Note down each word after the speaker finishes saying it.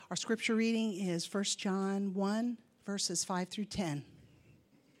Our scripture reading is 1 John 1, verses 5 through 10.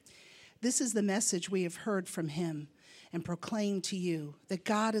 This is the message we have heard from him and proclaimed to you, that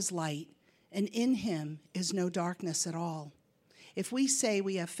God is light, and in him is no darkness at all. If we say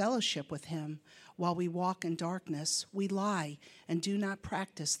we have fellowship with him while we walk in darkness, we lie and do not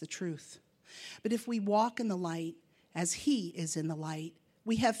practice the truth. But if we walk in the light, as he is in the light,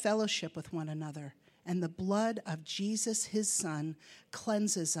 we have fellowship with one another, and the blood of Jesus, his Son,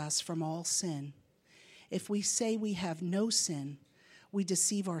 cleanses us from all sin. If we say we have no sin, we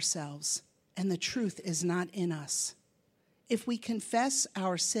deceive ourselves, and the truth is not in us. If we confess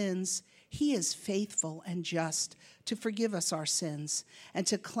our sins, he is faithful and just to forgive us our sins and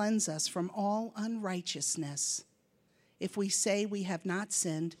to cleanse us from all unrighteousness. If we say we have not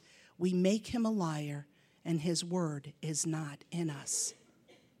sinned, we make him a liar, and his word is not in us.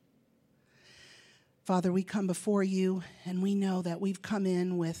 Father, we come before you, and we know that we've come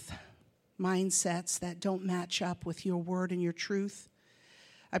in with mindsets that don't match up with your word and your truth.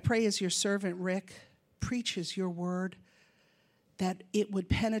 I pray as your servant Rick preaches your word, that it would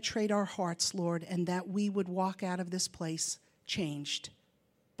penetrate our hearts, Lord, and that we would walk out of this place changed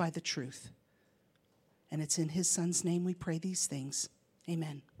by the truth. And it's in his Son's name we pray these things.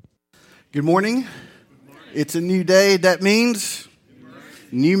 Amen. Good morning. It's a new day. That means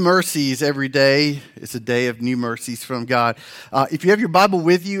new mercies every day. It's a day of new mercies from God. If you have your Bible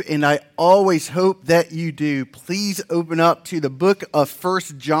with you, and I always hope that you do, please open up to the book of 1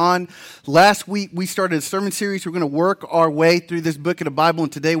 John. Last week, we started a sermon series. We're going to work our way through this book of the Bible,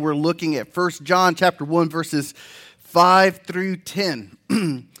 and today we're looking at 1 John chapter 1, verses 5 through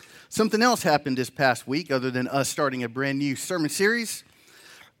 10. Something else happened this past week other than us starting a brand new sermon series.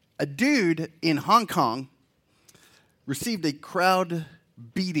 A dude in Hong Kong received a crowd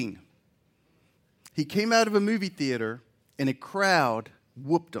beating. He came out of a movie theater and a crowd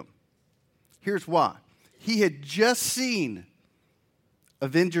whooped him. Here's why. He had just seen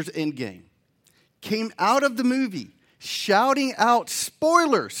Avengers Endgame, came out of the movie shouting out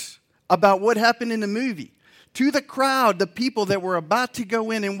spoilers about what happened in the movie to the crowd, the people that were about to go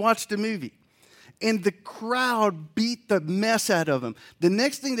in and watch the movie. And the crowd beat the mess out of him. The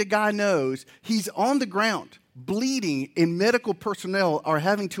next thing the guy knows, he's on the ground, bleeding, and medical personnel are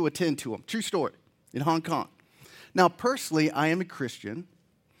having to attend to him. True story, in Hong Kong. Now, personally, I am a Christian,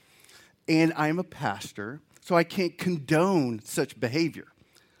 and I am a pastor, so I can't condone such behavior,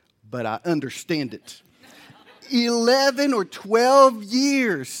 but I understand it. 11 or 12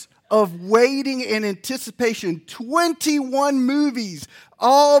 years of waiting and anticipation, 21 movies,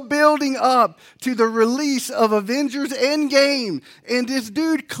 all building up to the release of Avengers Endgame. And this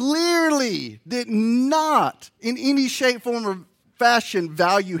dude clearly did not, in any shape, form, or fashion,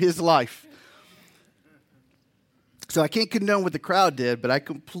 value his life. So I can't condone what the crowd did, but I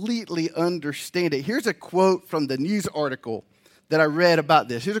completely understand it. Here's a quote from the news article that I read about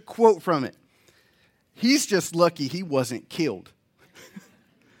this. Here's a quote from it. He's just lucky he wasn't killed.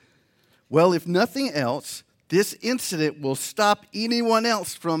 Well, if nothing else, this incident will stop anyone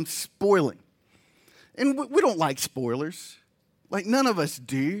else from spoiling. And we don't like spoilers. Like, none of us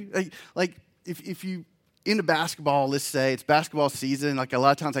do. Like if you into basketball, let's say, it's basketball season. Like, a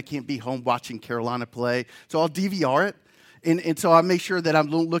lot of times I can't be home watching Carolina play. So I'll DVR it. And so I make sure that I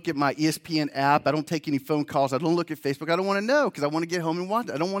don't look at my ESPN app. I don't take any phone calls. I don't look at Facebook. I don't want to know because I want to get home and watch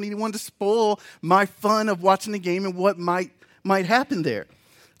it. I don't want anyone to spoil my fun of watching the game and what might happen there.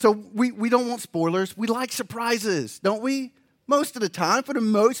 So we don't want spoilers. We like surprises, don't we? Most of the time, for the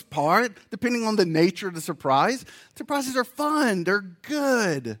most part, depending on the nature of the surprise. Surprises are fun. They're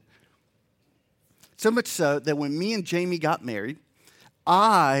good. So much so that when me and Jamie got married,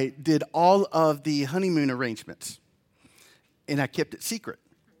 I did all of the honeymoon arrangements. And I kept it secret.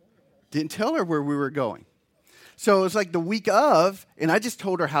 Didn't tell her where we were going. So it was like the week of, and I just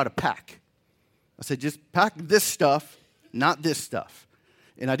told her how to pack. I said, just pack this stuff, not this stuff.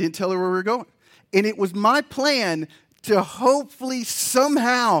 And I didn't tell her where we were going. And it was my plan to hopefully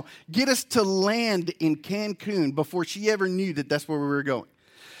somehow get us to land in Cancun before she ever knew that that's where we were going.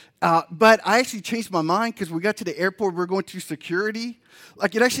 But I actually changed my mind because we got to the airport, we were going through security.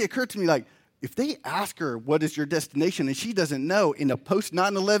 Like, it actually occurred to me, like, if they ask her, what is your destination, and she doesn't know, in a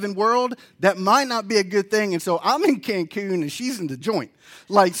post-9/11 world, that might not be a good thing. And so I'm in Cancun, and she's in the joint.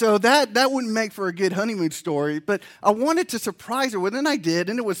 Like, so that wouldn't make for a good honeymoon story. But I wanted to surprise her with it, and I did,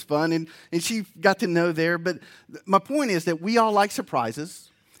 and it was fun, and she got to know there. But my point is that we all like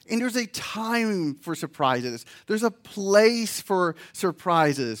surprises, and there's a time for surprises. There's a place for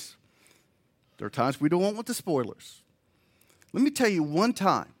surprises. There are times we don't want the spoilers. Let me tell you one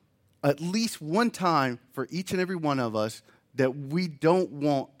time, at least one time for each and every one of us, that we don't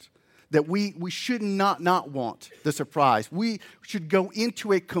want, that we should not want the surprise. We should go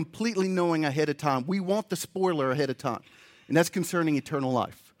into it completely knowing ahead of time. We want the spoiler ahead of time, and that's concerning eternal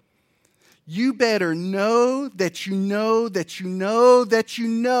life. You better know that you know that you know that you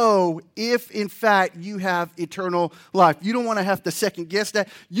know if, in fact, you have eternal life. You don't want to have to second guess that.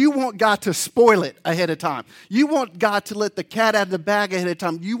 You want God to spoil it ahead of time. You want God to let the cat out of the bag ahead of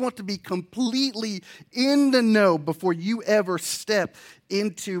time. You want to be completely in the know before you ever step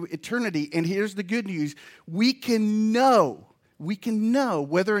into eternity. And here's the good news. We can know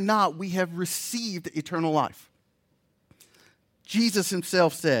whether or not we have received eternal life. Jesus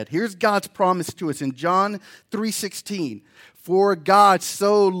himself said, here's God's promise to us in John 3:16. For God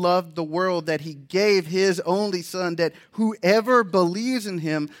so loved the world that he gave his only son, that whoever believes in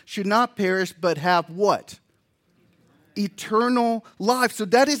him should not perish but have what? Eternal life. So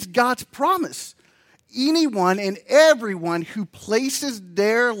that is God's promise. Anyone and everyone who places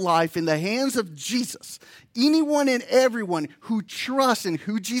their life in the hands of Jesus, anyone and everyone who trusts in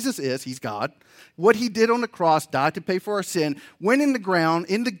who Jesus is, he's God, what he did on the cross, died to pay for our sin, went in the ground,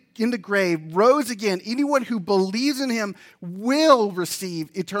 in the grave, rose again. Anyone who believes in him will receive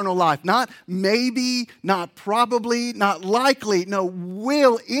eternal life. Not maybe, not probably, not likely. No,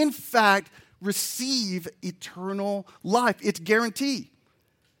 will in fact receive eternal life. It's guaranteed.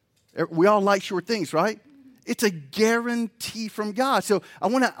 We all like short things, right? It's a guarantee from God. So I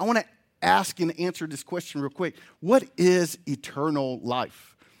want to ask and answer this question real quick. What is eternal life?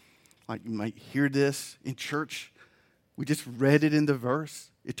 Like you might hear this in church. We just read it in the verse.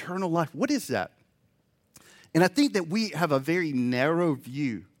 Eternal life. What is that? And I think that we have a very narrow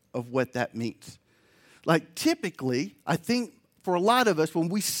view of what that means. Like typically, I think for a lot of us, when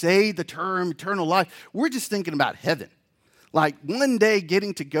we say the term eternal life, we're just thinking about heaven. Like one day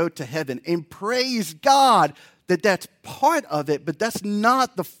getting to go to heaven, and praise God that that's part of it, but that's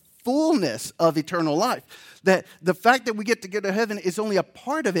not the fullness of eternal life. That the fact that we get to go to heaven is only a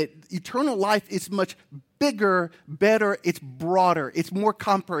part of it. Eternal life is much bigger, better, it's broader, it's more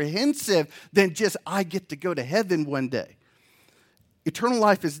comprehensive than just I get to go to heaven one day. Eternal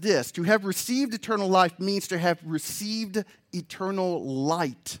life is this. To have received eternal life means to have received eternal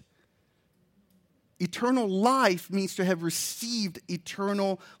light. Eternal life means to have received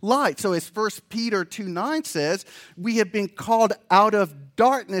eternal light. So as 1 Peter 2:9 says, we have been called out of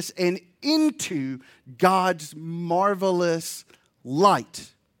darkness and into God's marvelous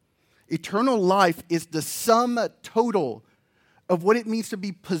light. Eternal life is the sum total of what it means to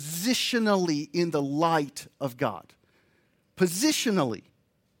be positionally in the light of God. Positionally.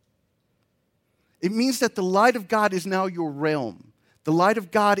 It means that the light of God is now your realm. The light of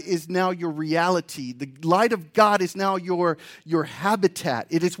God is now your reality. The light of God is now your habitat.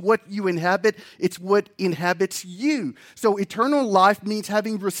 It is what you inhabit. It's what inhabits you. So eternal life means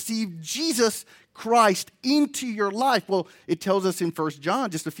having received Jesus Christ into your life. Well, it tells us in 1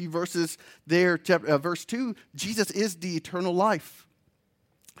 John, just a few verses there, verse 2, Jesus is the eternal life.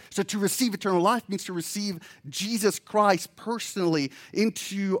 So to receive eternal life means to receive Jesus Christ personally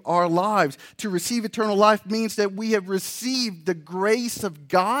into our lives. To receive eternal life means that we have received the grace of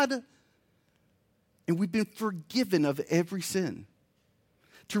God and we've been forgiven of every sin.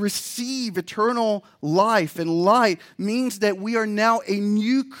 To receive eternal life and light means that we are now a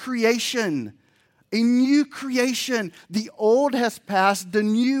new creation. A new creation. The old has passed, the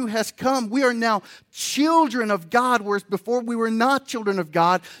new has come. We are now children of God, whereas before we were not children of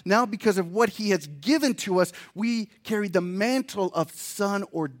God. Now, because of what he has given to us, we carry the mantle of son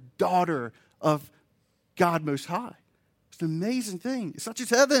or daughter of God Most High. It's an amazing thing. It's not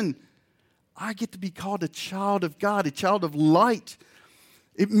just heaven. I get to be called a child of God, a child of light.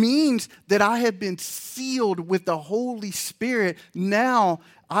 It means that I have been sealed with the Holy Spirit. Now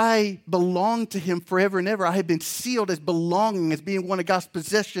I belong to him forever and ever. I have been sealed as belonging, as being one of God's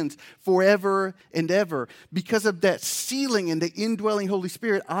possessions forever and ever. Because of that sealing and the indwelling Holy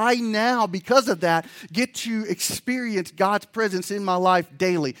Spirit, I now, because of that, get to experience God's presence in my life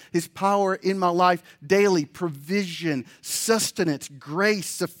daily, his power in my life daily, provision, sustenance, grace,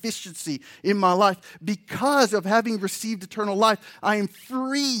 sufficiency in my life. Because of having received eternal life, I am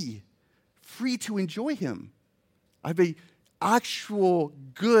free to enjoy him. I have a actual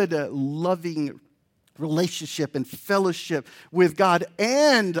good, loving relationship and fellowship with God.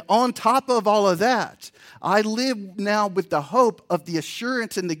 And on top of all of that, I live now with the hope of the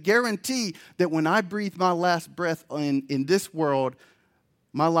assurance and the guarantee that when I breathe my last breath in this world,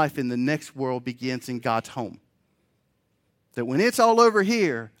 my life in the next world begins in God's home. That when it's all over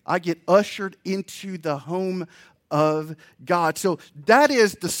here, I get ushered into the home of God. So that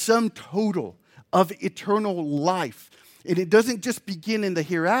is the sum total of eternal life. And it doesn't just begin in the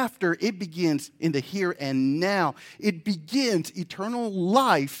hereafter, it begins in the here and now. Eternal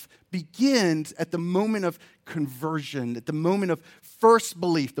life begins at the moment of conversion, at the moment of first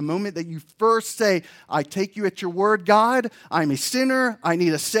belief, the moment that you first say, I take you at your word, God. I'm a sinner. I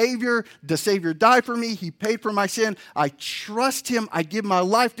need a Savior. The Savior died for me. He paid for my sin. I trust Him. I give my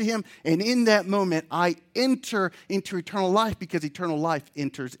life to Him. And in that moment, I enter into eternal life because eternal life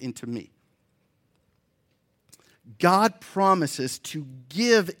enters into me. God promises to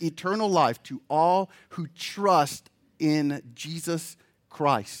give eternal life to all who trust in Jesus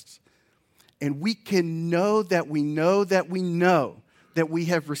Christ. And we can know that we know that we know that we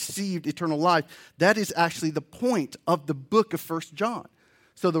have received eternal life. That is actually the point of the book of 1 John.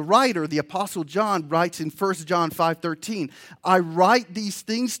 So the writer, the Apostle John, writes in 1 John 5:13, I write these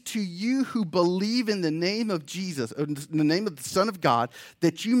things to you who believe in the name of Jesus, in the name of the Son of God,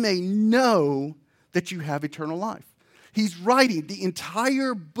 that you may know that you have eternal life. He's writing, the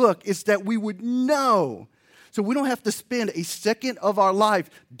entire book is that we would know. So we don't have to spend a second of our life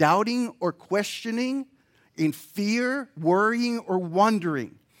doubting or questioning, in fear, worrying, or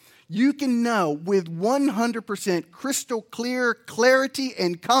wondering. You can know with 100% crystal clear clarity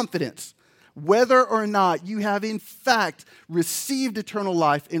and confidence whether or not you have in fact received eternal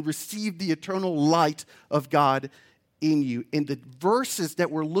life and received the eternal light of God in you. And the verses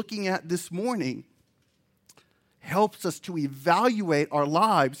that we're looking at this morning helps us to evaluate our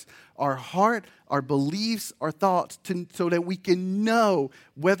lives, our heart, our beliefs, our thoughts, so that we can know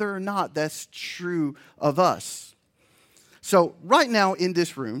whether or not that's true of us. So right now in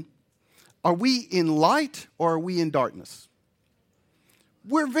this room, are we in light or are we in darkness?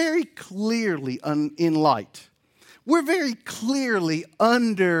 We're very clearly in light. We're very clearly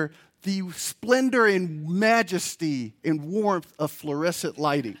under the splendor and majesty and warmth of fluorescent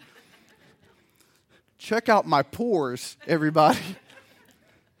lighting. Check out my pores, everybody.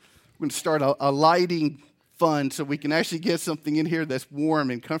 I'm going to start a lighting fund so we can actually get something in here that's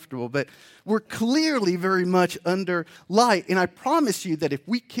warm and comfortable. But we're clearly very much under light. And I promise you that if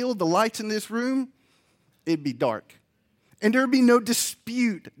we killed the lights in this room, it'd be dark. And there'd be no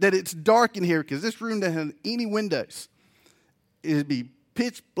dispute that it's dark in here because this room doesn't have any windows. It'd be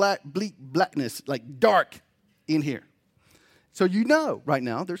pitch black, bleak blackness, like dark in here. So you know right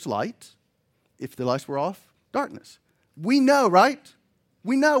now there's light. If the lights were off, darkness. We know, right?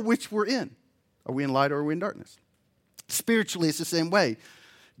 We know which we're in. Are we in light or are we in darkness? Spiritually, it's the same way.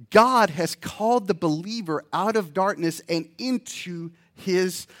 God has called the believer out of darkness and into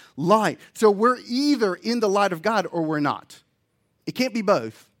His light. So we're either in the light of God or we're not. It can't be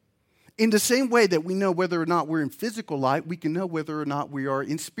both. In the same way that we know whether or not we're in physical light, we can know whether or not we are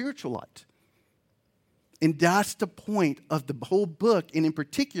in spiritual light. And that's the point of the whole book, and in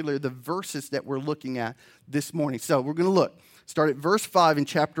particular, the verses that we're looking at this morning. So we're going to look. Start at verse 5 in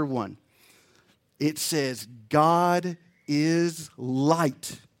chapter 1. It says, God is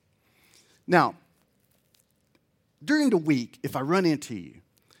light. Now, during the week, if I run into you,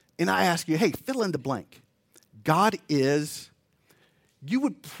 and I ask you, hey, fill in the blank. God is, you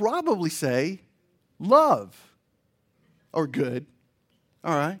would probably say, love. Or good.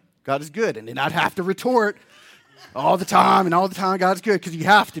 All right. God is good. And then I'd have to retort all the time God's good, because you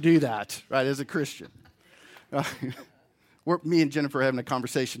have to do that, right, as a Christian. Me and Jennifer are having a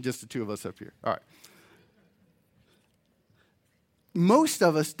conversation, just the two of us up here. All right. Most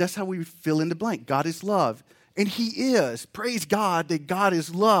of us, that's how we fill in the blank. God is love. And He is. Praise God that God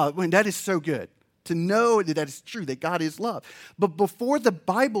is love. I mean, that is so good to know that is true, that God is love. But before the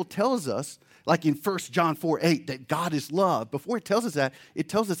Bible tells us, like in 1 John 4:8, that God is love. Before it tells us that, it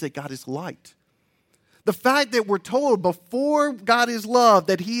tells us that God is light. The fact that we're told before God is love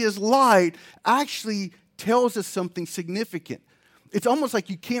that He is light actually tells us something significant. It's almost like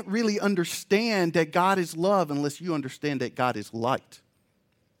you can't really understand that God is love unless you understand that God is light.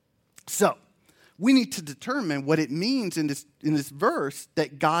 So, we need to determine what it means in this verse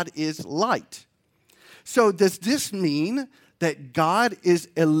that God is light. So, does this mean that God is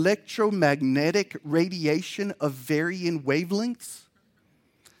electromagnetic radiation of varying wavelengths?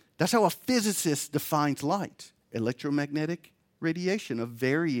 That's how a physicist defines light. Electromagnetic radiation of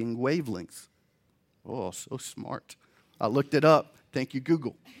varying wavelengths. Oh, so smart. I looked it up. Thank you,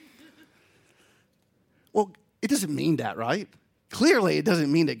 Google. Well, it doesn't mean that, right? Clearly, it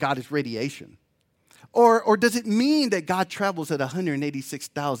doesn't mean that God is radiation. Or does it mean that God travels at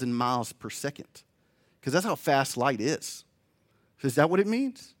 186,000 miles per second? Because that's how fast light is. Is that what it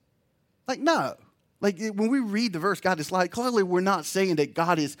means? Like, no. Like, when we read the verse, God is light, clearly we're not saying that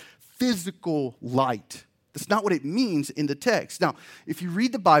God is physical light. That's not what it means in the text. Now, if you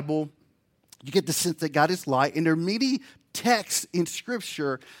read the Bible, You get the sense that God is light, and there are many texts in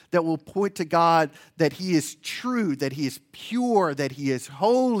Scripture that will point to God that He is true, that He is pure, that He is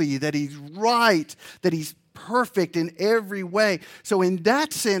holy, that He's right, that He's perfect in every way. So in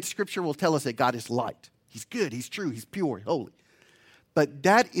that sense, Scripture will tell us that God is light. He's good, He's true, He's pure, holy. But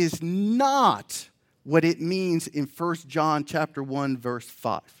that is not what it means in 1 John chapter 1, verse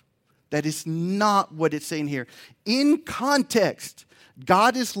 5. That is not what it's saying here. In context,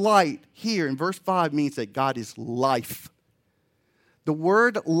 God is light here in verse 5 means that God is life. The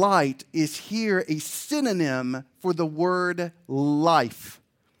word light is here a synonym for the word life.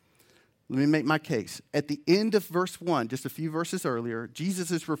 Let me make my case. At the end of verse 1, just a few verses earlier,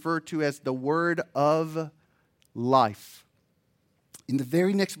 Jesus is referred to as the word of life. In the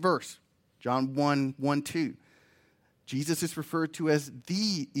very next verse, John 1:1-2, Jesus is referred to as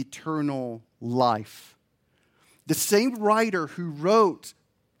the eternal life. The same writer who wrote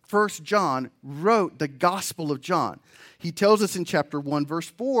 1 John wrote the Gospel of John. He tells us in chapter 1, verse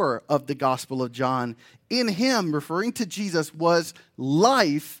 4 of the Gospel of John, in Him, referring to Jesus, was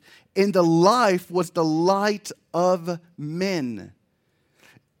life, and the life was the light of men.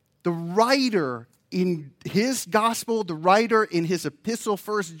 The writer in his gospel, the writer in his epistle,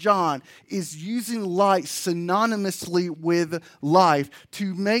 1 John, is using light synonymously with life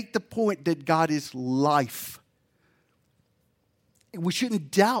to make the point that God is life. We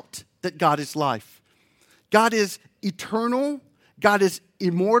shouldn't doubt that God is life. God is eternal. God is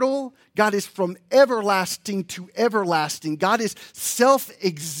immortal. God is from everlasting to everlasting. God is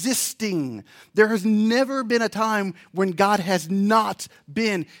self-existing. There has never been a time when God has not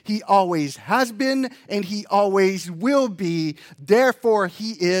been. He always has been, and He always will be. Therefore,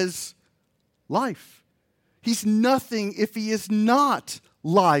 He is life. He's nothing if He is not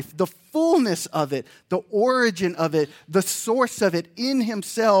life, the fullness of it, the origin of it, the source of it in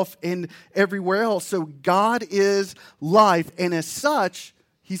Himself and everywhere else. So God is life, and as such,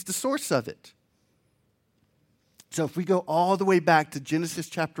 He's the source of it. So if we go all the way back to Genesis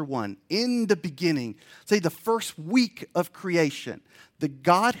chapter 1, in the beginning, say the first week of creation, the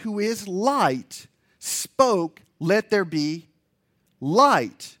God who is light spoke, "Let there be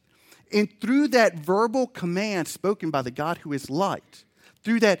light." And through that verbal command spoken by the God who is light,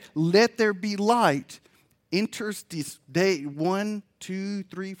 through that "let there be light," enters this day 1, 2,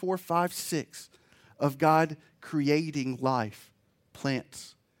 3, 4, 5, 6 of God creating life,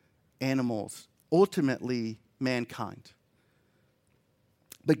 plants, animals, ultimately mankind.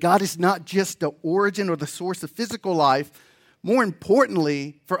 But God is not just the origin or the source of physical life. More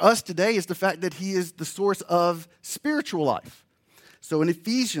importantly for us today is the fact that He is the source of spiritual life. So in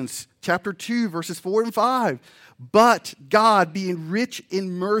Ephesians chapter 2, verses 4 and 5, but God, being rich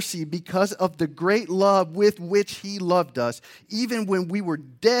in mercy because of the great love with which He loved us, even when we were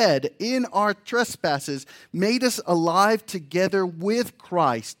dead in our trespasses, made us alive together with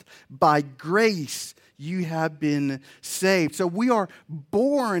Christ. By grace you have been saved. So we are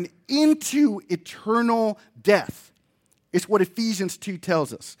born into eternal death. It's what Ephesians 2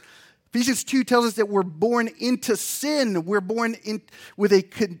 tells us. Ephesians 2 tells us that we're born into sin. We're born in with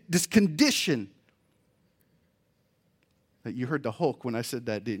this condition. You heard the Hulk when I said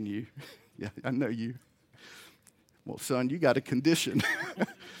that, didn't you? Yeah, I know you. Well, son, you got a condition.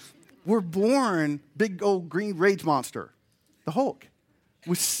 We're born, big old green rage monster, the Hulk,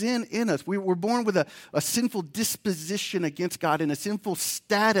 with sin in us. We're born with a sinful disposition against God and a sinful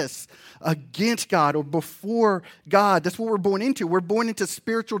status against God or before God. That's what we're born into. We're born into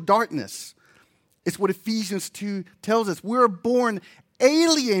spiritual darkness. It's what Ephesians 2 tells us. We're born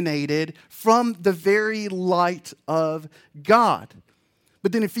alienated from the very light of God.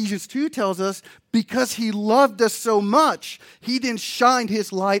 But then Ephesians 2 tells us, because He loved us so much, He then shined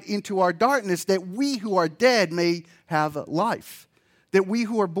His light into our darkness, that we who are dead may have life. That we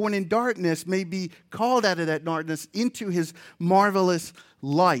who are born in darkness may be called out of that darkness into His marvelous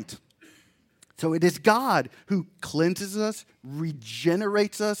light. So it is God who cleanses us,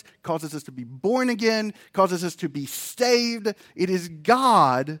 regenerates us, causes us to be born again, causes us to be saved. It is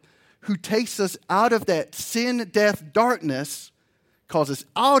God who takes us out of that sin, death, darkness, calls us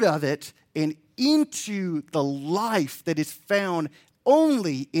out of it and into the life that is found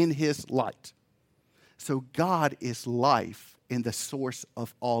only in His light. So God is life and the source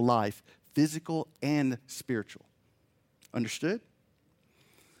of all life, physical and spiritual. Understood?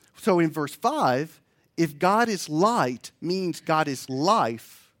 So in verse 5, if God is light means God is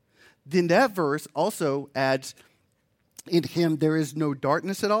life, then that verse also adds, in Him there is no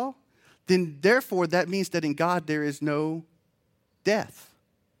darkness at all. Then therefore that means that in God there is no death.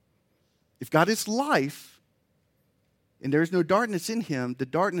 If God is life, and there is no darkness in him, the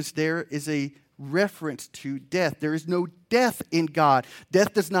darkness there is a reference to death. There is no death in God.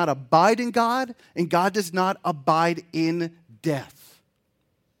 Death does not abide in God, and God does not abide in death.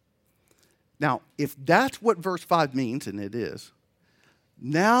 Now, if that's what verse 5 means, and it is,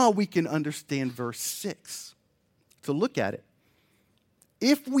 now we can understand verse 6. So look at it.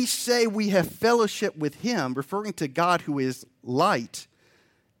 If we say we have fellowship with him, referring to God who is light,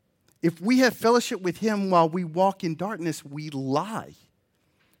 if we have fellowship with him while we walk in darkness, we lie.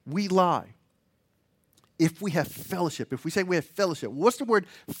 We lie. If we have fellowship, if we say we have fellowship, what's the word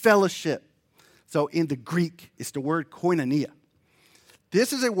fellowship? So in the Greek, it's the word koinonia.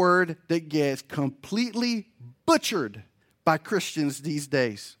 This is a word that gets completely butchered by Christians these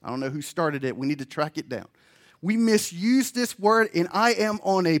days. I don't know who started it. We need to track it down. We misuse this word, and I am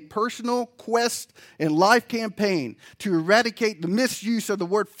on a personal quest and life campaign to eradicate the misuse of the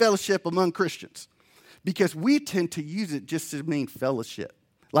word fellowship among Christians, because we tend to use it just to mean fellowship.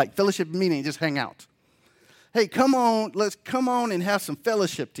 Like fellowship meaning just hang out. Hey, come on, let's come on and have some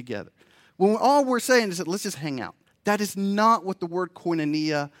fellowship together. When all we're saying is that let's just hang out. That is not what the word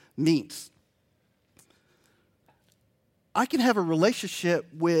koinonia means. I can have a relationship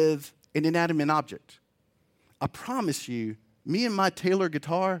with an inanimate object. I promise you, me and my Taylor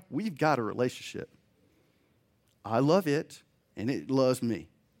guitar, we've got a relationship. I love it, and it loves me.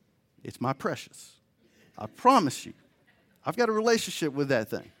 It's my precious. I promise you. I've got a relationship with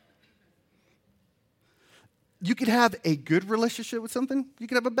that thing. You could have a good relationship with something. You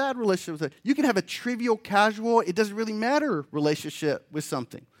could have a bad relationship with it. You can have a trivial, casual, it doesn't really matter relationship with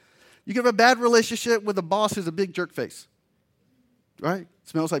something. You can have a bad relationship with a boss who's a big jerk face. Right?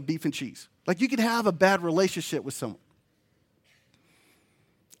 Smells like beef and cheese. Like you can have a bad relationship with someone.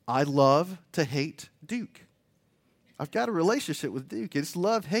 I love to hate Duke. I've got a relationship with Duke. It's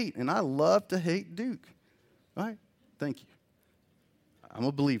love, hate, and I love to hate Duke. Right? Thank you. I'm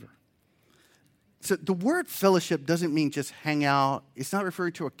a believer. So the word fellowship doesn't mean just hang out. It's not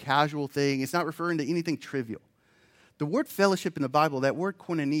referring to a casual thing. It's not referring to anything trivial. The word fellowship in the Bible, that word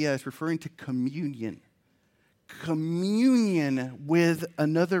koinonia, is referring to communion. Communion with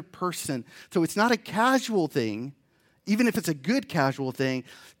another person. So it's not a casual thing, even if it's a good casual thing.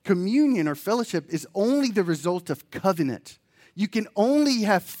 Communion or fellowship is only the result of covenant. You can only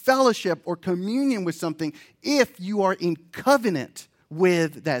have fellowship or communion with something if you are in covenant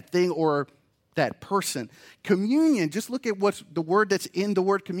with that thing or that person. Communion, just look at what's the word that's in the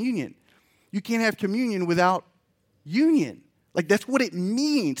word communion. You can't have communion without union. Like, that's what it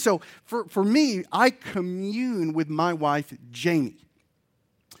means. So, for me, I commune with my wife, Jamie.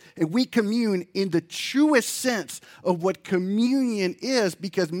 And we commune in the truest sense of what communion is,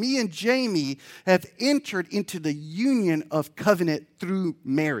 because me and Jamie have entered into the union of covenant through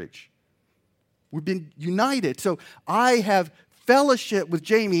marriage. We've been united. So, I have fellowship with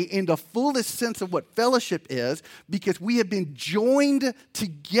Jamie in the fullest sense of what fellowship is, because we have been joined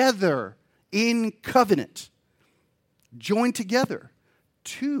together in covenant. Joined together.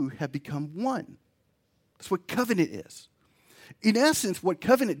 Two have become one. That's what covenant is. In essence, what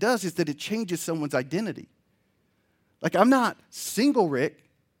covenant does is that it changes someone's identity. Like, I'm not single Rick,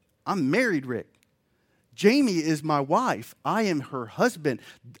 I'm married Rick. Jamie is my wife. I am her husband.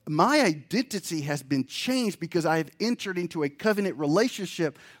 My identity has been changed because I have entered into a covenant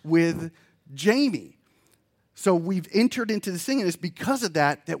relationship with Jamie. So we've entered into this thing, and it's because of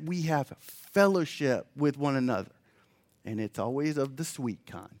that that we have fellowship with one another. And it's always of the sweet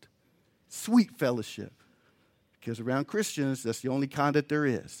kind. Sweet fellowship. Because around Christians, that's the only kind that there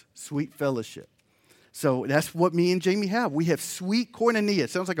is. Sweet fellowship. So that's what me and Jamie have. We have sweet koinonia.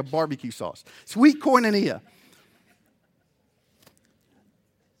 It sounds like a barbecue sauce. Sweet koinonia.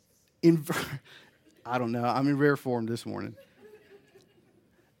 I don't know. I'm in rare form this morning.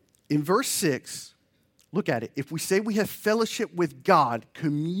 In verse 6, look at it. If we say we have fellowship with God,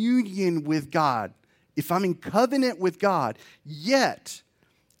 communion with God, if I'm in covenant with God, yet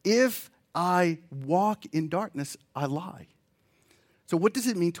if I walk in darkness, I lie. So what does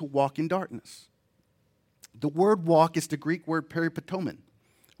it mean to walk in darkness? The word walk is the Greek word peripatomon,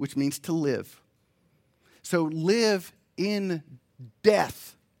 which means to live. So live in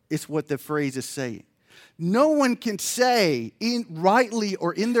death is what the phrase is saying. No one can say rightly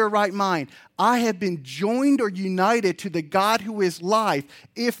or in their right mind, I have been joined or united to the God who is life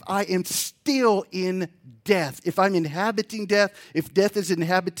if I am still in death, if I'm inhabiting death, if death is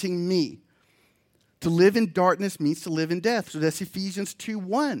inhabiting me. To live in darkness means to live in death. So that's Ephesians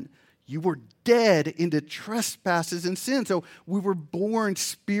 2:1. You were dead in the trespasses and sins. So we were born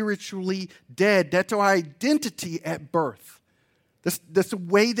spiritually dead. That's our identity at birth. That's the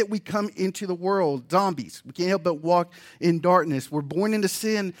way that we come into the world, zombies. We can't help but walk in darkness. We're born into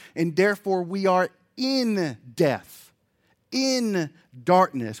sin, and therefore we are in death, in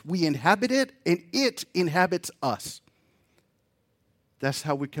darkness. We inhabit it, and it inhabits us. That's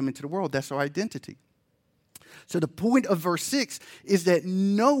how we come into the world. That's our identity. So the point of verse 6 is that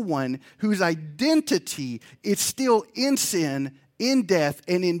no one whose identity is still in sin, in death,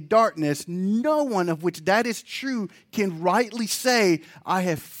 and in darkness, no one of which that is true can rightly say, I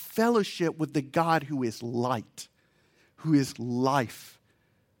have fellowship with the God who is light, who is life.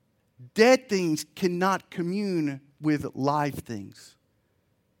 Dead things cannot commune with live things.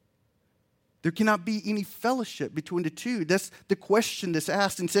 There cannot be any fellowship between the two. That's the question that's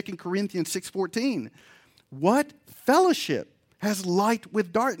asked in 2 Corinthians 6:14. What fellowship has light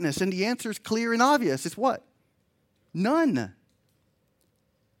with darkness? And the answer is clear and obvious. It's what? None.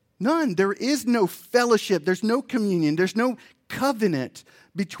 None. There is no fellowship. There's no communion. There's no covenant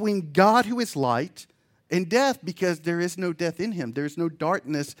between God who is light and death, because there is no death in him. There's no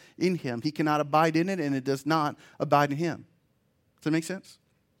darkness in him. He cannot abide in it, and it does not abide in him. Does that make sense?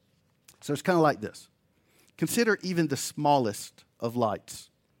 So it's kind of like this. Consider even the smallest of lights.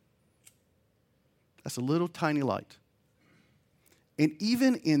 That's a little tiny light. And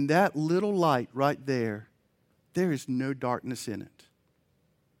even in that little light right there, there is no darkness in it.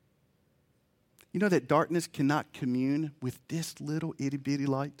 You know that darkness cannot commune with this little itty bitty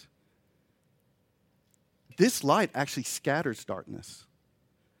light? This light actually scatters darkness.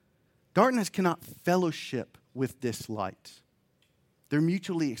 Darkness cannot fellowship with this light. They're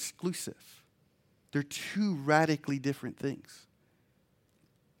mutually exclusive. They're two radically different things.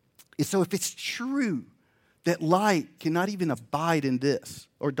 And so if it's true that light cannot even abide in this,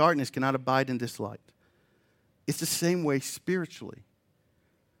 or darkness cannot abide in this light, it's the same way spiritually.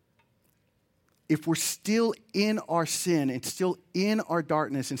 If we're still in our sin and still in our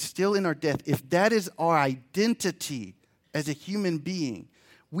darkness and still in our death, if that is our identity as a human being,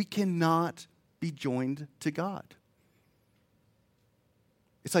 we cannot be joined to God.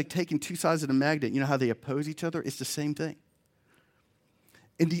 It's like taking two sides of a magnet. You know how they oppose each other? It's the same thing.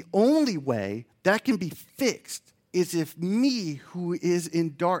 And the only way that can be fixed is if me, who is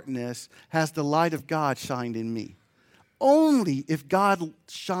in darkness, has the light of God shined in me. Only if God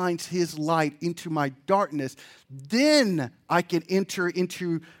shines his light into my darkness, then I can enter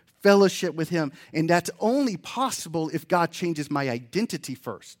into fellowship with him. And that's only possible if God changes my identity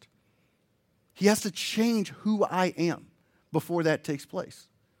first. He has to change who I am before that takes place.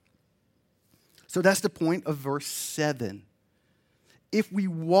 So that's the point of verse 7. If we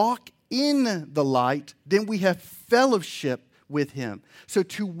walk in the light, then we have fellowship with him. So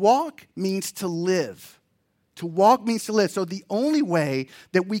to walk means to live. To walk means to live. So the only way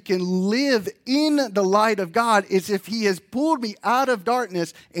that we can live in the light of God is if he has pulled me out of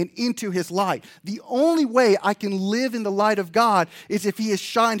darkness and into his light. The only way I can live in the light of God is if he has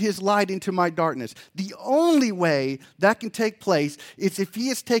shined his light into my darkness. The only way that can take place is if he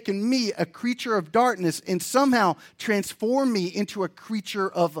has taken me, a creature of darkness, and somehow transformed me into a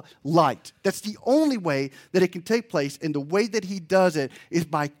creature of light. That's the only way that it can take place. And the way that he does it is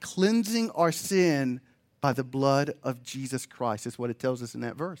by cleansing our sin by the blood of Jesus Christ, is what it tells us in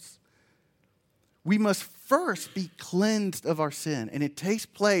that verse. We must first be cleansed of our sin, and it takes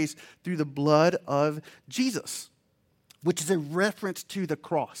place through the blood of Jesus, which is a reference to the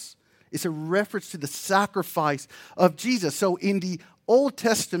cross. It's a reference to the sacrifice of Jesus. So in the Old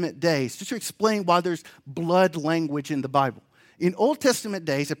Testament days, just to explain why there's blood language in the Bible. In Old Testament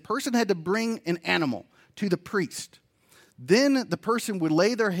days, a person had to bring an animal to the priest. Then the person would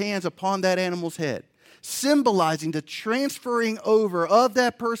lay their hands upon that animal's head, symbolizing the transferring over of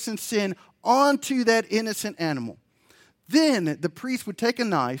that person's sin onto that innocent animal. Then the priest would take a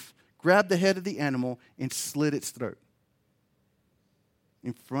knife, grab the head of the animal, and slit its throat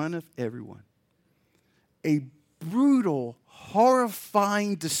in front of everyone. A brutal,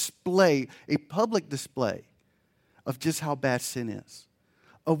 horrifying display, a public display of just how bad sin is,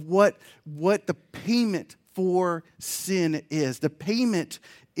 of what the payment for sin is. The payment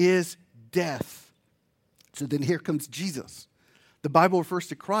is death. So then here comes Jesus. The Bible refers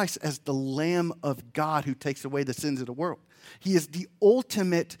to Christ as the Lamb of God who takes away the sins of the world. He is the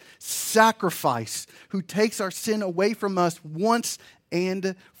ultimate sacrifice who takes our sin away from us once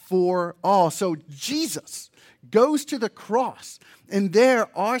and for all. So Jesus goes to the cross, and there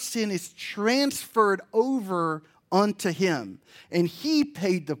our sin is transferred over unto him. And he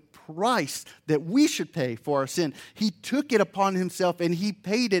paid the price that we should pay for our sin. He took it upon himself, and he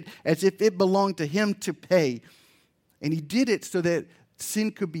paid it as if it belonged to him to pay. And he did it so that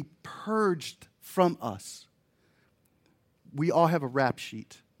sin could be purged from us. we all have a rap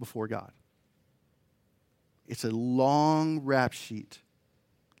sheet before God. It's a long rap sheet.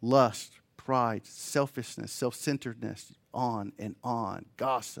 Lust, pride, selfishness, self-centeredness, on and on.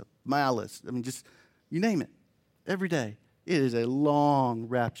 Gossip, malice. I mean, just, you name it. Every day. It is a long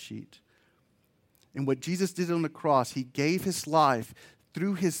rap sheet. And what Jesus did on the cross, he gave his life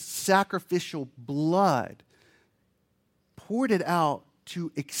through his sacrificial blood, poured it out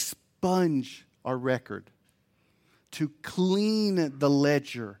to expunge our record, to clean the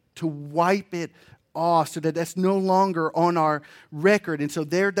ledger, to wipe it off so that that's no longer on our record. And so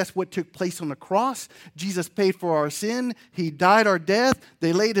that's what took place on the cross. Jesus paid for our sin. He died our death.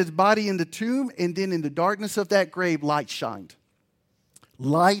 They laid his body in the tomb, and then in the darkness of that grave, light shined.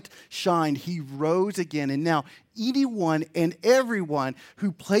 Light shined. He rose again. And now anyone and everyone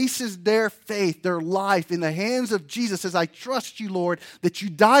who places their faith, their life in the hands of Jesus says, I trust you, Lord, that you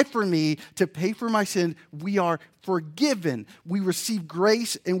died for me to pay for my sin. We are forgiven. We receive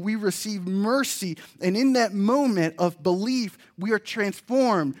grace and we receive mercy. And in that moment of belief, we are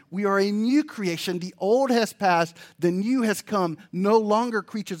transformed. We are a new creation. The old has passed. The new has come. No longer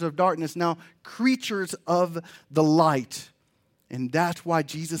creatures of darkness, now creatures of the light. And that's why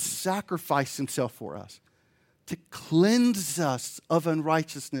Jesus sacrificed himself for us, to cleanse us of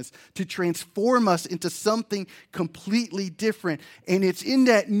unrighteousness, to transform us into something completely different. And it's in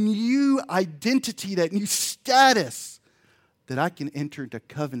that new identity, that new status, that I can enter into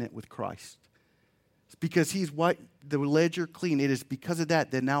covenant with Christ. It's because he's wiped the ledger clean. It is because of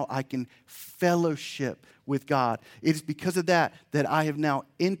that now I can fellowship with God. It is because of that I have now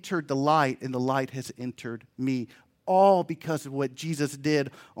entered the light, and the light has entered me. All because of what Jesus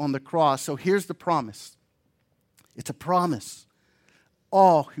did on the cross. So here's the promise. It's a promise.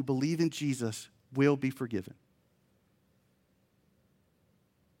 All who believe in Jesus will be forgiven.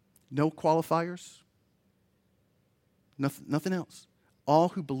 No qualifiers. Nothing else. All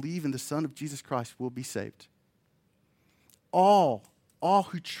who believe in the Son of Jesus Christ will be saved. All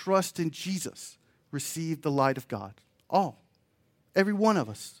who trust in Jesus receive the light of God. All. Every one of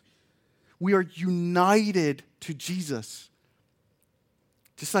us. We are united to Jesus.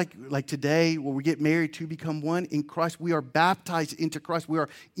 Just like today, when we get married to become one in Christ, we are baptized into Christ. We are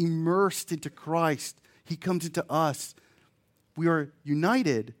immersed into Christ. He comes into us. We are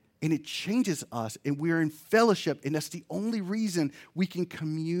united, and it changes us, and we are in fellowship, and that's the only reason we can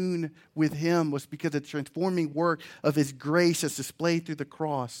commune with him, was because of the transforming work of his grace as displayed through the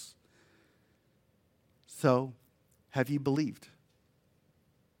cross. So, have you believed?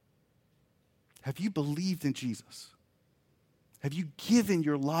 Have you believed in Jesus? Have you given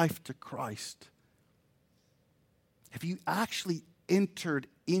your life to Christ? Have you actually entered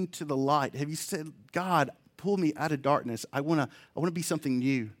into the light? Have you said, God, pull me out of darkness. I want to be something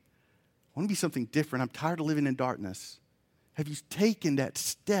new. I want to be something different. I'm tired of living in darkness. Have you taken that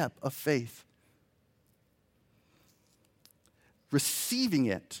step of faith? Receiving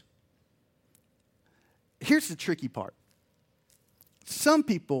it. Here's the tricky part. Some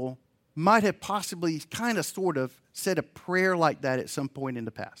people might have possibly kind of sort of said a prayer like that at some point in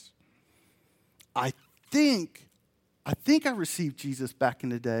the past. I think I received Jesus back in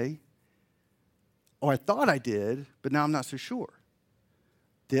the day, or I thought I did, but now I'm not so sure.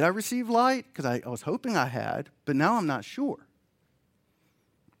 Did I receive light? Because I was hoping I had, but now I'm not sure.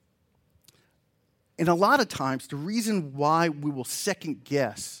 And a lot of times, the reason why we will second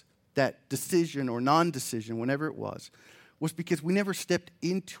guess that decision or non-decision, whenever it was because we never stepped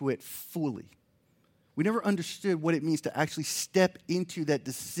into it fully. We never understood what it means to actually step into that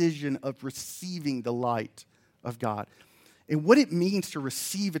decision of receiving the light of God. And what it means to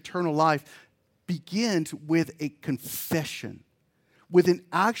receive eternal life begins with a confession, with an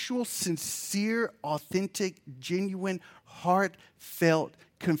actual, sincere, authentic, genuine, heartfelt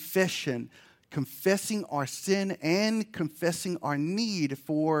confession, confessing our sin and confessing our need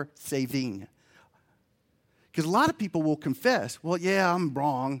for saving. Because a lot of people will confess, well, yeah, I'm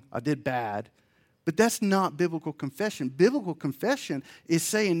wrong, I did bad. But that's not biblical confession. Biblical confession is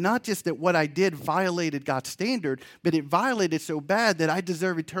saying not just that what I did violated God's standard, but it violated so bad that I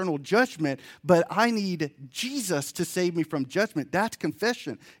deserve eternal judgment, but I need Jesus to save me from judgment. That's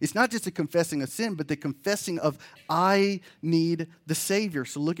confession. It's not just a confessing of sin, but the confessing of I need the Savior.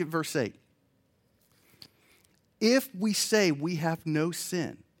 So look at verse 8. If we say we have no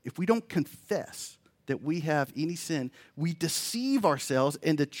sin, if we don't confess that we have any sin, we deceive ourselves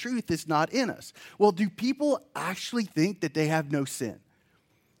and the truth is not in us. Well, do people actually think that they have no sin?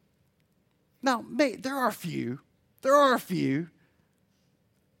 Now, there are a few. There are a few.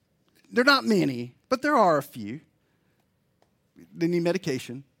 They're not many, but there are a few. They need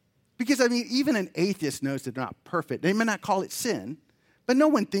medication Because, I mean, even an atheist knows that they're not perfect. They may not call it sin, but no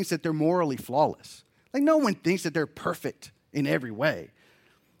one thinks that they're morally flawless. Like, no one thinks that they're perfect in every way.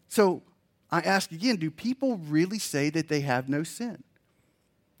 So I ask again, do people really say that they have no sin?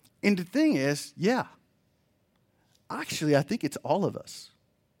 And the thing is, yeah. Actually, I think it's all of us.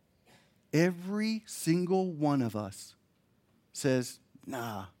 Every single one of us says,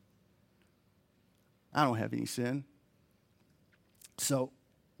 nah, I don't have any sin. So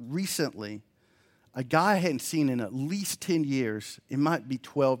recently, a guy I hadn't seen in at least 10 years, it might be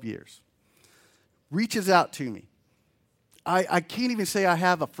 12 years, reaches out to me. I can't even say I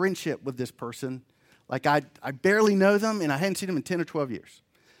have a friendship with this person. Like I barely know them, and I hadn't seen them in 10 or 12 years.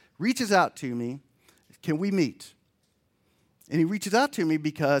 Reaches out to me, can we meet? And he reaches out to me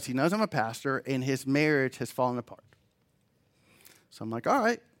because he knows I'm a pastor, and his marriage has fallen apart. So I'm like, all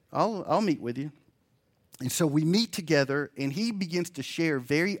right, I'll meet with you. And so we meet together, and he begins to share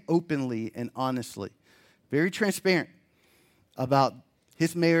very openly and honestly, very transparent about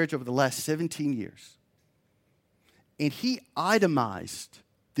his marriage over the last 17 years. And he itemized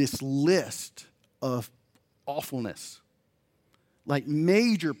this list of awfulness, like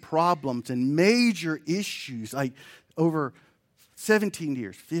major problems and major issues, like over 17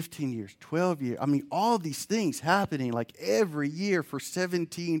 years, 15 years, 12 years. I mean, all these things happening like every year for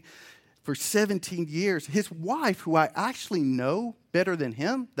 17 years. His wife, who I actually know better than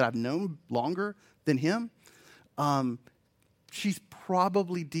him, that I've known longer than him, she's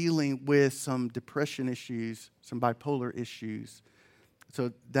probably dealing with some depression issues, some bipolar issues.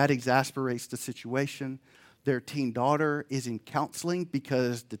 So that exasperates the situation. Their teen daughter is in counseling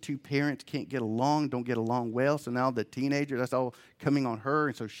because the two parents can't get along, don't get along well. So now the teenager, that's all coming on her,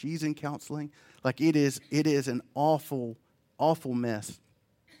 and so she's in counseling. Like it is an awful, awful mess.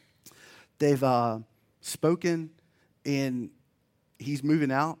 They've spoken, and he's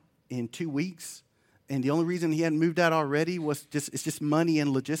moving out in 2 weeks. And the only reason he hadn't moved out already was it's just money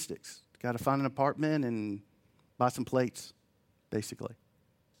and logistics. Got to find an apartment and buy some plates, basically.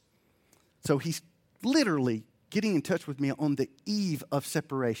 So he's literally getting in touch with me on the eve of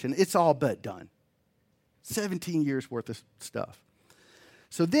separation. It's all but done. 17 years worth of stuff.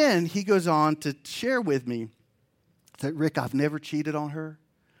 So then he goes on to share with me that, Rick, I've never cheated on her.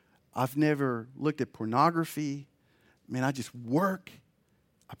 I've never looked at pornography. Man, I just work.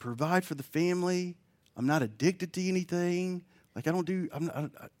 I provide for the family. I'm not addicted to anything. Like I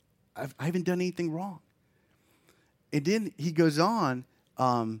haven't done anything wrong. And then he goes on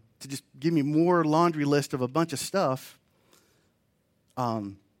to just give me more laundry list of a bunch of stuff.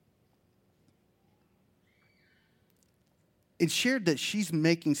 And shared that she's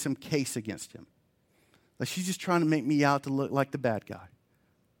making some case against him. Like she's just trying to make me out to look like the bad guy.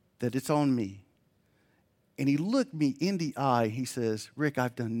 That it's on me. And he looked me in the eye. He says, Rick,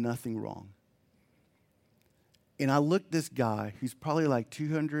 I've done nothing wrong. And I looked this guy who's probably like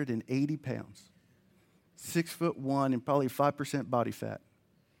 280 pounds, 6'1", and probably 5% body fat.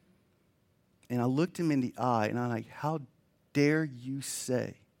 And I looked him in the eye, and I'm like, how dare you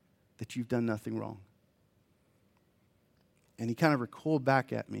say that you've done nothing wrong? And he kind of recoiled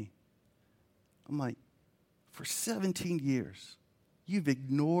back at me. I'm like, for 17 years, you've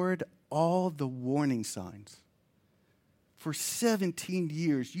ignored all the warning signs. For 17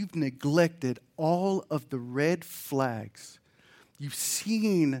 years, you've neglected all of the red flags. You've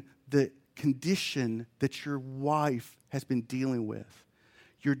seen the condition that your wife has been dealing with.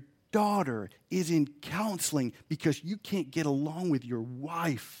 Your daughter is in counseling because you can't get along with your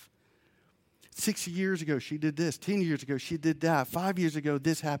wife. 6 years ago, she did this. 10 years ago, she did that. 5 years ago,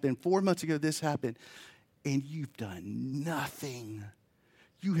 this happened. 4 months ago, this happened. And you've done nothing.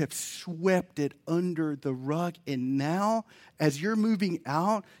 You have swept it under the rug. And now, as you're moving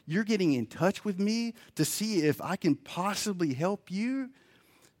out, you're getting in touch with me to see if I can possibly help you.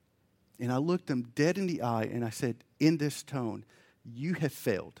 And I looked them dead in the eye and I said, in this tone, you have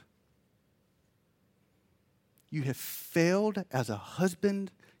failed. You have failed as a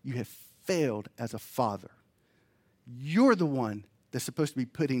husband. You have failed as a father. You're the one that's supposed to be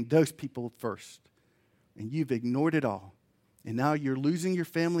putting those people first. And you've ignored it all. And now you're losing your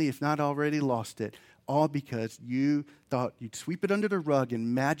family, if not already lost it, all because you thought you'd sweep it under the rug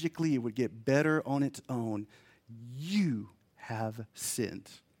and magically it would get better on its own. You have sinned.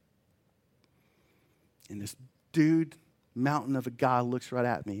 And this dude, mountain of a guy, looks right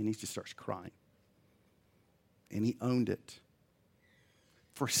at me and he just starts crying. And he owned it.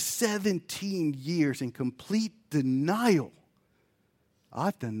 For 17 years in complete denial,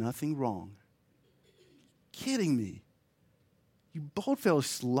 I've done nothing wrong. Kidding me. You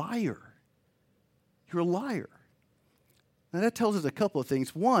bold-faced liar. You're a liar. Now, that tells us a couple of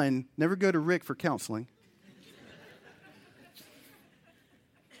things. One, never go to Rick for counseling.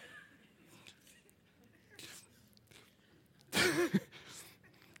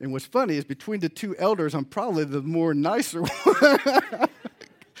 And what's funny is between the two elders, I'm probably the more nicer one.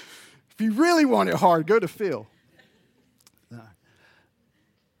 If you really want it hard, go to Phil.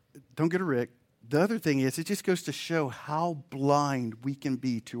 Don't go to Rick. The other thing is, it just goes to show how blind we can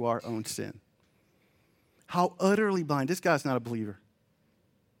be to our own sin. How utterly blind. This guy's not a believer.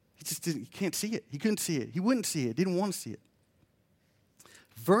 He can't see it. He couldn't see it. He wouldn't see it. Didn't want to see it.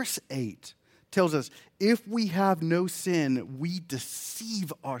 Verse 8 tells us, if we have no sin, we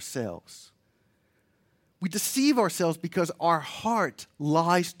deceive ourselves. We deceive ourselves because our heart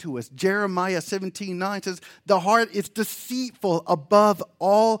lies to us. Jeremiah 17:9 says, the heart is deceitful above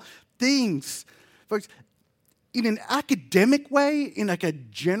all things. Folks, in an academic way, in like a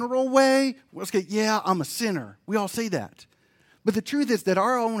general way, we'll say, yeah, I'm a sinner. We all say that. But the truth is that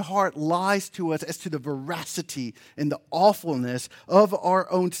our own heart lies to us as to the veracity and the awfulness of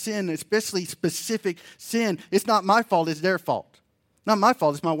our own sin, especially specific sin. It's not my fault, it's their fault. Not my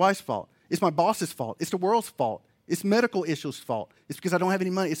fault, it's my wife's fault. It's my boss's fault. It's the world's fault. It's medical issues' fault. It's because I don't have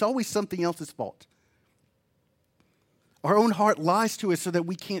any money. It's always something else's fault. Our own heart lies to us so that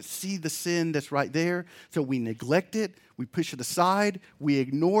we can't see the sin that's right there. So we neglect it, we push it aside, we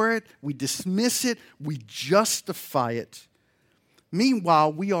ignore it, we dismiss it, we justify it.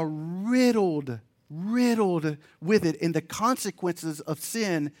 Meanwhile, we are riddled with it, and the consequences of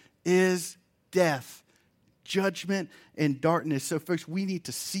sin is death, judgment, and darkness. So, folks, we need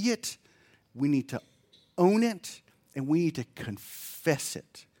to see it, we need to own it, and we need to confess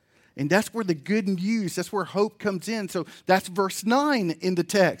it. And that's where the good news, that's where hope comes in. So that's verse 9 in the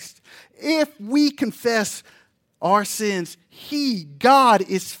text. If we confess our sins, God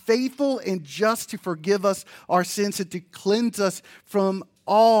is faithful and just to forgive us our sins and to cleanse us from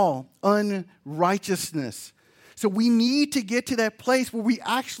all unrighteousness. So we need to get to that place where we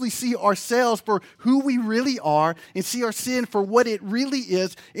actually see ourselves for who we really are and see our sin for what it really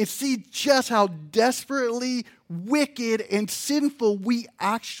is and see just how desperately wicked and sinful we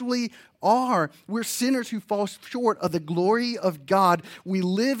actually are. We're sinners who fall short of the glory of God. We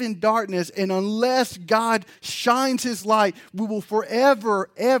live in darkness, and unless God shines his light, we will forever,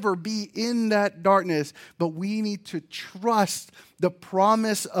 ever be in that darkness. But we need to trust the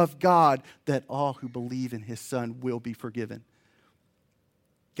promise of God that all who believe in his Son will be forgiven.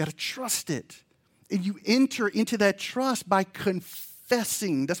 Got to trust it. And you enter into that trust by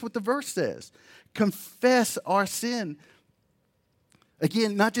confessing. That's what the verse says. Confess our sin.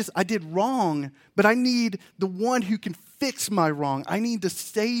 Again, not just I did wrong, but I need the one who can fix my wrong. I need the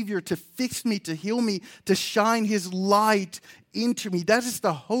Savior to fix me, to heal me, to shine his light into me. That is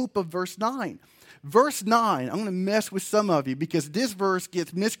the hope of verse 9. Verse 9, I'm going to mess with some of you because this verse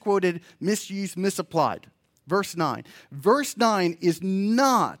gets misquoted, misused, misapplied. Verse 9. Verse 9 is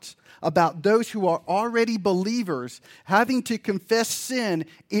not about those who are already believers having to confess sin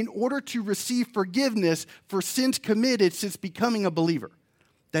in order to receive forgiveness for sins committed since becoming a believer.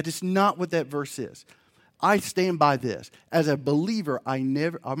 That is not what that verse is. I stand by this. As a believer,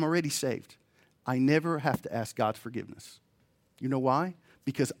 I'm already saved. I never have to ask God's forgiveness. You know why?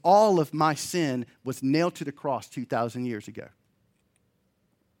 Because all of my sin was nailed to the cross 2,000 years ago.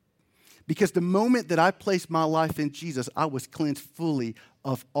 Because the moment that I placed my life in Jesus, I was cleansed fully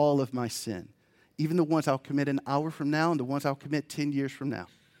of all of my sin. Even the ones I'll commit an hour from now and the ones I'll commit 10 years from now.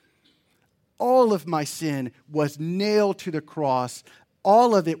 All of my sin was nailed to the cross.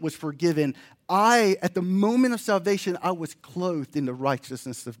 All of it was forgiven. At the moment of salvation, I was clothed in the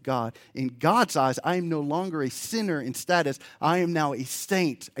righteousness of God. In God's eyes, I am no longer a sinner in status. I am now a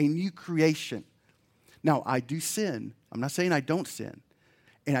saint, a new creation. Now, I do sin. I'm not saying I don't sin.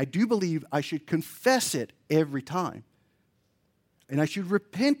 And I do believe I should confess it every time. And I should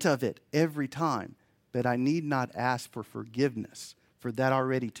repent of it every time. But I need not ask for forgiveness, for that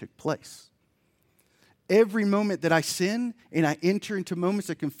already took place. Every moment that I sin and I enter into moments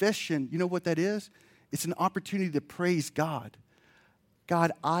of confession, you know what that is? It's an opportunity to praise God.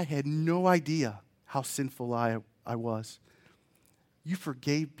 God, I had no idea how sinful I was. You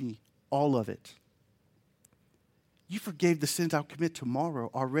forgave me all of it. You forgave the sins I'll commit tomorrow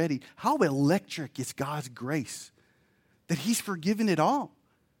already. How electric is God's grace that he's forgiven it all.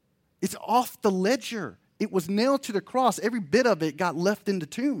 It's off the ledger. It was nailed to the cross. Every bit of it got left in the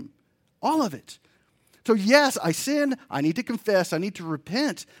tomb. All of it. So yes, I sin. I need to confess. I need to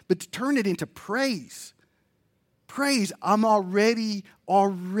repent. But to turn it into praise. Praise, I'm already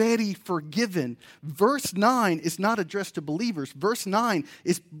forgiven. Verse 9 is not addressed to believers. Verse 9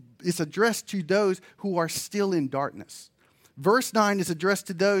 is addressed to those who are still in darkness. Verse 9 is addressed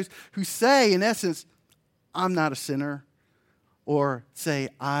to those who say, in essence, I'm not a sinner, or say,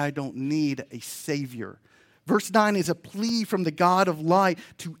 I don't need a Savior. Verse 9 is a plea from the God of light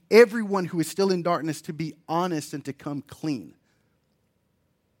to everyone who is still in darkness to be honest and to come clean.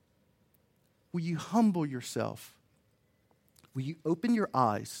 Will you humble yourself? Will you open your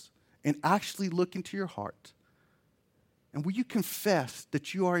eyes and actually look into your heart? And will you confess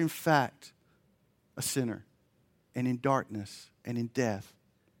that you are in fact a sinner and in darkness and in death?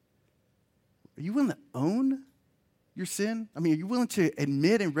 Are you willing to own your sin? I mean, are you willing to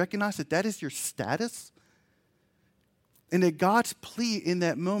admit and recognize that that is your status? And that God's plea in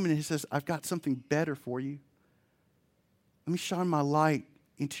that moment, he says, I've got something better for you. Let me shine my light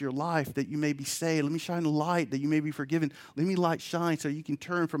into your life that you may be saved. Let me shine a light that you may be forgiven. Let me light shine so you can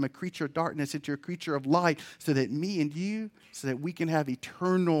turn from a creature of darkness into a creature of light, so that me and you, so that we can have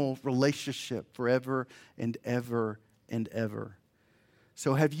eternal relationship forever and ever and ever.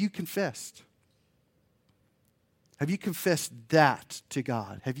 So have you confessed? Have you confessed that to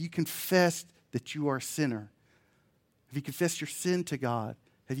God? Have you confessed that you are a sinner? Have you confessed your sin to God?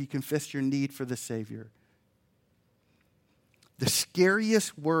 Have you confessed your need for the Savior? The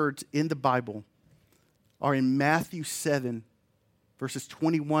scariest words in the Bible are in Matthew 7, verses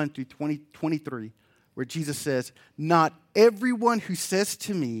 21 through 23, where Jesus says, not everyone who says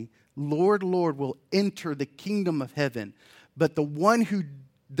to me, Lord, Lord, will enter the kingdom of heaven, but the one who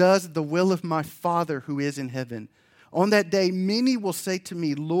does the will of my Father who is in heaven. On that day, many will say to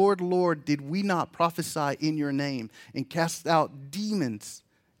me, Lord, Lord, did we not prophesy in your name and cast out demons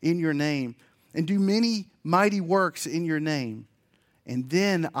in your name and do many mighty works in your name? And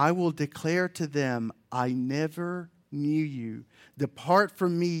then I will declare to them, I never knew you. Depart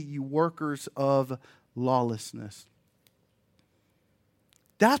from me, you workers of lawlessness.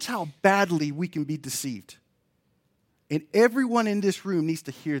 That's how badly we can be deceived. And everyone in this room needs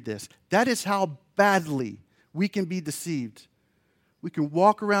to hear this. That is how badly we can be deceived. We can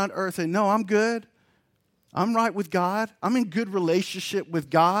walk around earth and no, I'm good. I'm right with God. I'm in good relationship with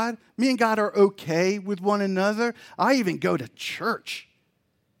God. Me and God are okay with one another. I even go to church.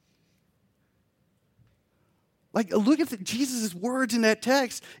 Like, look at Jesus' words in that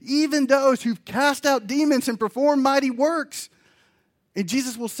text. Even those who've cast out demons and performed mighty works. And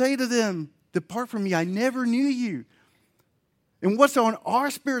Jesus will say to them, depart from me, I never knew you. And what's on our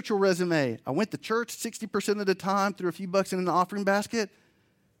spiritual resume? I went to church 60% of the time, threw a few bucks in an offering basket.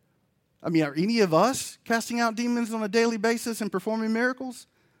 I mean, are any of us casting out demons on a daily basis and performing miracles?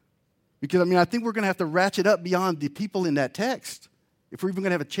 Because, I think we're going to have to ratchet up beyond the people in that text if we're even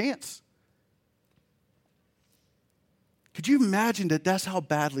going to have a chance. Could you imagine that that's how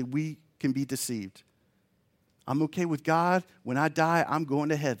badly we can be deceived? I'm okay with God. When I die, I'm going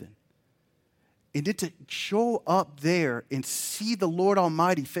to heaven. And then to show up there and see the Lord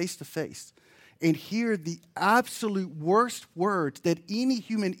Almighty face to face and hear the absolute worst words that any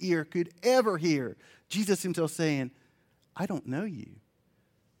human ear could ever hear. Jesus himself saying, I don't know you.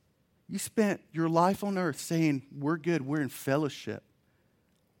 You spent your life on earth saying, we're good, we're in fellowship.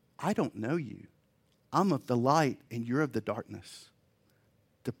 I don't know you. I'm of the light and you're of the darkness.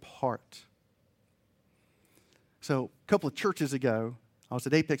 Depart. So a couple of churches ago, I was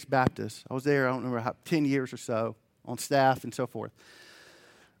at Apex Baptist. I was there, I don't remember, 10 years or so, on staff and so forth.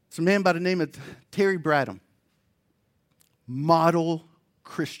 It's a man by the name of Terry Bradham. Model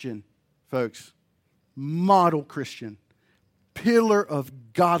Christian, folks. Model Christian. Pillar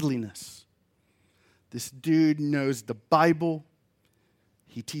of godliness. This dude knows the Bible.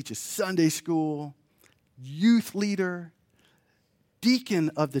 He teaches Sunday school. Youth leader.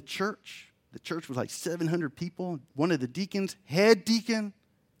 Deacon of the church. The church was like 700 people. One of the deacons, head deacon,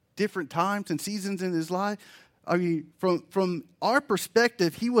 different times and seasons in his life. I mean, from our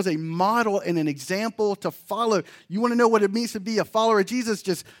perspective, he was a model and an example to follow. You want to know what it means to be a follower of Jesus?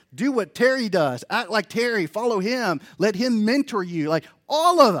 Just do what Terry does. Act like Terry. Follow him. Let him mentor you. Like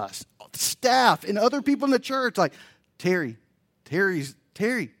all of us, staff and other people in the church, like Terry.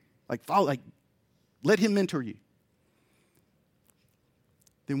 Like follow. Like let him mentor you.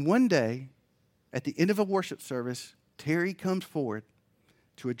 Then one day, at the end of a worship service, Terry comes forward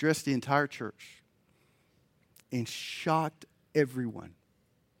to address the entire church and shocked everyone.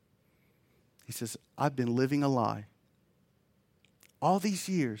 He says, I've been living a lie. All these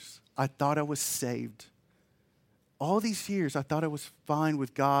years, I thought I was saved. All these years, I thought I was fine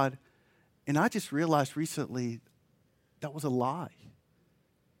with God. And I just realized recently that was a lie.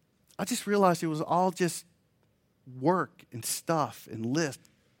 I just realized it was all just work and stuff and list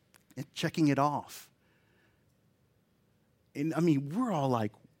and checking it off. And we're all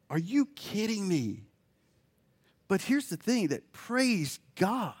like, are you kidding me? But here's the thing, that praise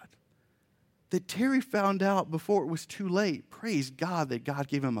God, that Terry found out before it was too late. Praise God that God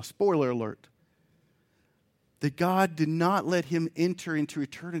gave him a spoiler alert. That God did not let him enter into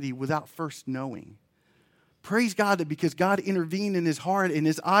eternity without first knowing. Praise God that because God intervened in his heart and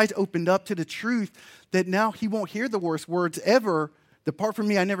his eyes opened up to the truth, that now he won't hear the worst words ever. Depart from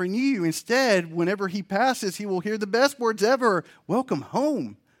me, I never knew you. Instead, whenever he passes, he will hear the best words ever. Welcome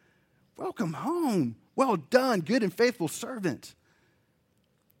home. Welcome home. Well done, good and faithful servant.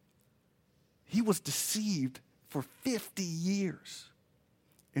 He was deceived for 50 years.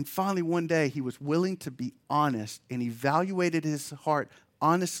 And finally, one day, he was willing to be honest and evaluated his heart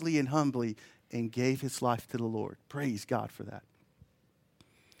honestly and humbly and gave his life to the Lord. Praise God for that.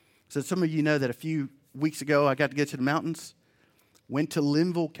 So some of you know that a few weeks ago, I got to go to the mountains. Went to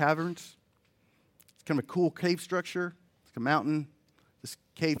Linville Caverns. It's kind of a cool cave structure. It's a mountain, this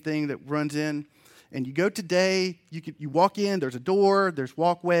cave thing that runs in. And you go today, you walk in, there's a door, there's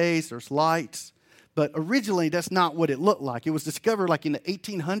walkways, there's lights. But originally, that's not what it looked like. It was discovered like in the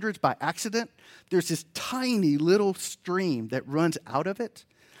 1800s by accident. There's this tiny little stream that runs out of it.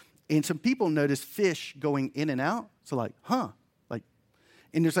 And some people noticed fish going in and out. So like, and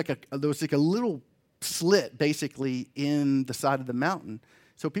there was like a little slit basically in the side of the mountain.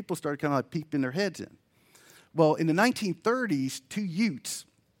 So people started kind of like peeping their heads in. Well, in the 1930s, two youths,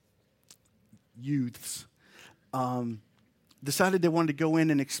 decided they wanted to go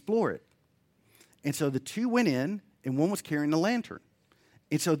in and explore it. And so the two went in, and one was carrying a lantern.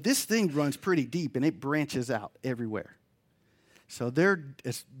 And so this thing runs pretty deep, and it branches out everywhere. So they're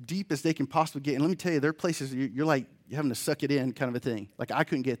as deep as they can possibly get. And let me tell you, there are places you're like you're having to suck it in kind of a thing. Like I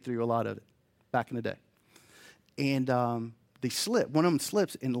couldn't get through a lot of it back in the day. And they slipped. One of them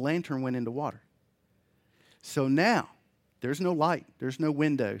slips, and the lantern went into water. So now there's no light. There's no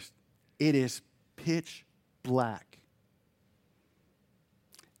windows. It is pitch black.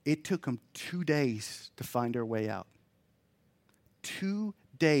 It took them 2 days to find their way out. 2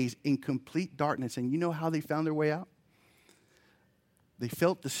 days in complete darkness. And you know how they found their way out? They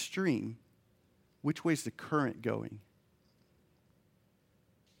felt the stream. Which way is the current going?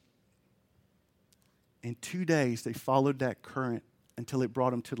 In 2 days, they followed that current until it brought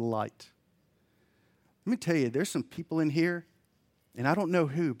them to the light. Let me tell you, there's some people in here, and I don't know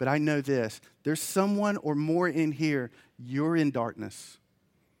who, but I know this. There's someone or more in here, you're in darkness.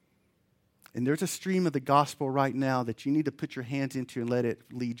 And there's a stream of the gospel right now that you need to put your hands into and let it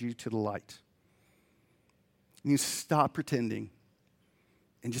lead you to the light. You stop pretending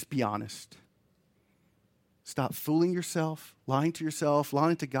and just be honest. Stop fooling yourself, lying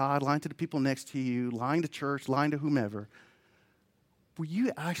to God, lying to the people next to you, lying to church, lying to whomever. Will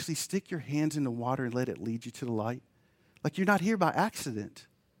you actually stick your hands in the water and let it lead you to the light? Like you're not here by accident.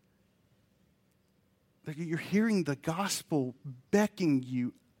 Like you're hearing the gospel beckoning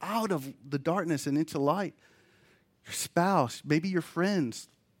you out of the darkness and into light. Your spouse, maybe your friends,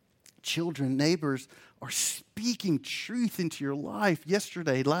 children, neighbors are speaking truth into your life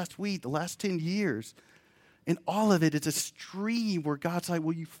yesterday, last week, the last 10 years. And all of it is a stream where God's like,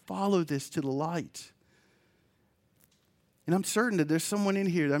 will you follow this to the light? And I'm certain that there's someone in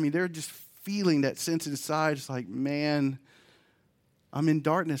here, they're just feeling that sense inside. It's like, man, I'm in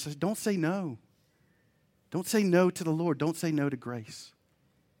darkness. Don't say no. Don't say no to the Lord. Don't say no to grace.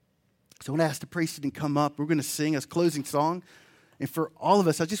 So I want to ask the praise team to come up. We're going to sing a closing song. And for all of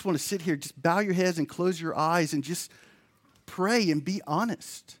us, I just want to sit here, just bow your heads and close your eyes and just pray and be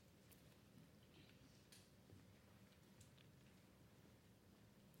honest.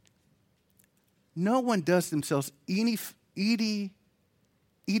 No one does themselves any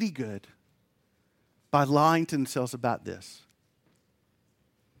good by lying to themselves about this.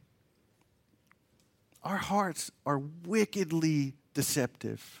 Our hearts are wickedly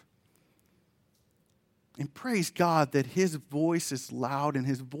deceptive. And praise God that his voice is loud and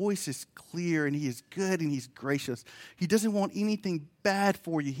his voice is clear and he is good and he's gracious. He doesn't want anything bad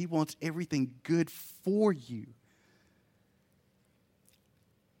for you. He wants everything good for you.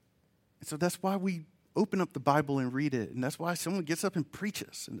 And so that's why we open up the Bible and read it. And that's why someone gets up and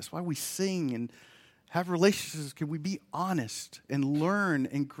preaches. And that's why we sing and have relationships. Can we be honest and learn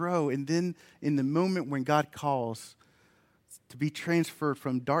and grow? And then in the moment when God calls, to be transferred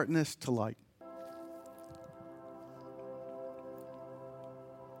from darkness to light.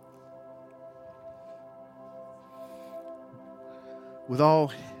 With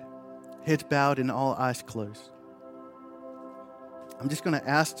all heads bowed and all eyes closed, I'm just going to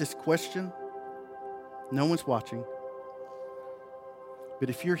ask this question. No one's watching. But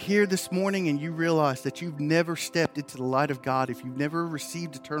if you're here this morning and you realize that you've never stepped into the light of God, if you've never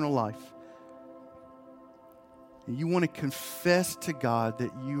received eternal life, and you want to confess to God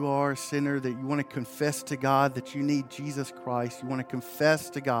that you are a sinner, that you want to confess to God that you need Jesus Christ, you want to confess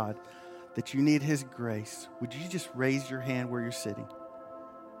to God that you need His grace, would you just raise your hand where you're sitting?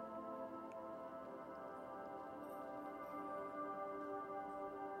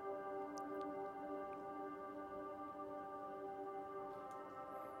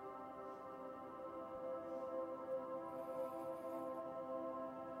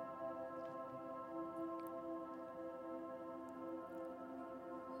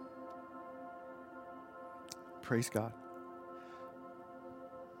 Praise God.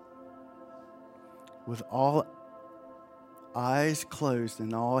 With all eyes closed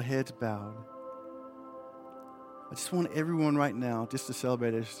and all heads bowed, I just want everyone right now just to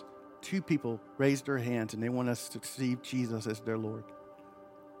celebrate as two people raised their hands and they want us to receive Jesus as their Lord.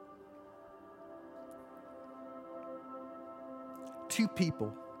 Two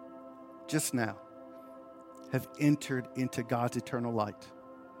people just now have entered into God's eternal light.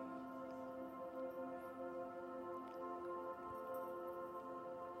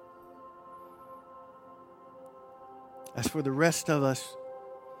 As for the rest of us,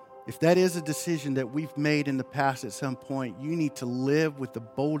 if that is a decision that we've made in the past at some point, you need to live with the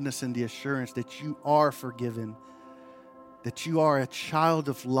boldness and the assurance that you are forgiven, that you are a child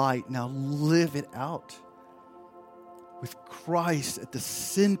of light. Now live it out with Christ at the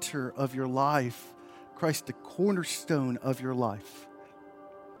center of your life, Christ the cornerstone of your life.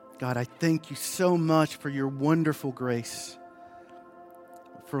 God, I thank you so much for your wonderful grace,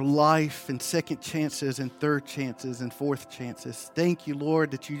 for life and second chances and third chances and fourth chances. Thank you,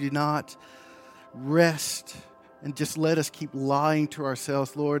 Lord, that you do not rest and just let us keep lying to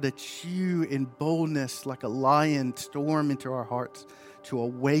ourselves, Lord, that you in boldness like a lion storm into our hearts to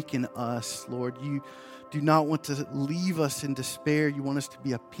awaken us, Lord. You do not want to leave us in despair. You want us to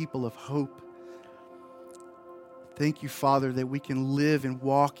be a people of hope. Thank you, Father, that we can live and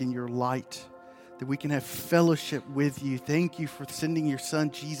walk in your light, that we can have fellowship with you. Thank you for sending your Son,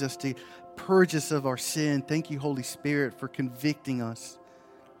 Jesus, to purge us of our sin. Thank you, Holy Spirit, for convicting us.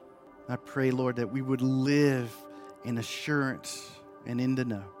 I pray, Lord, that we would live in assurance and in the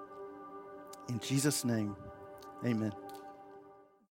know. In Jesus' name, amen.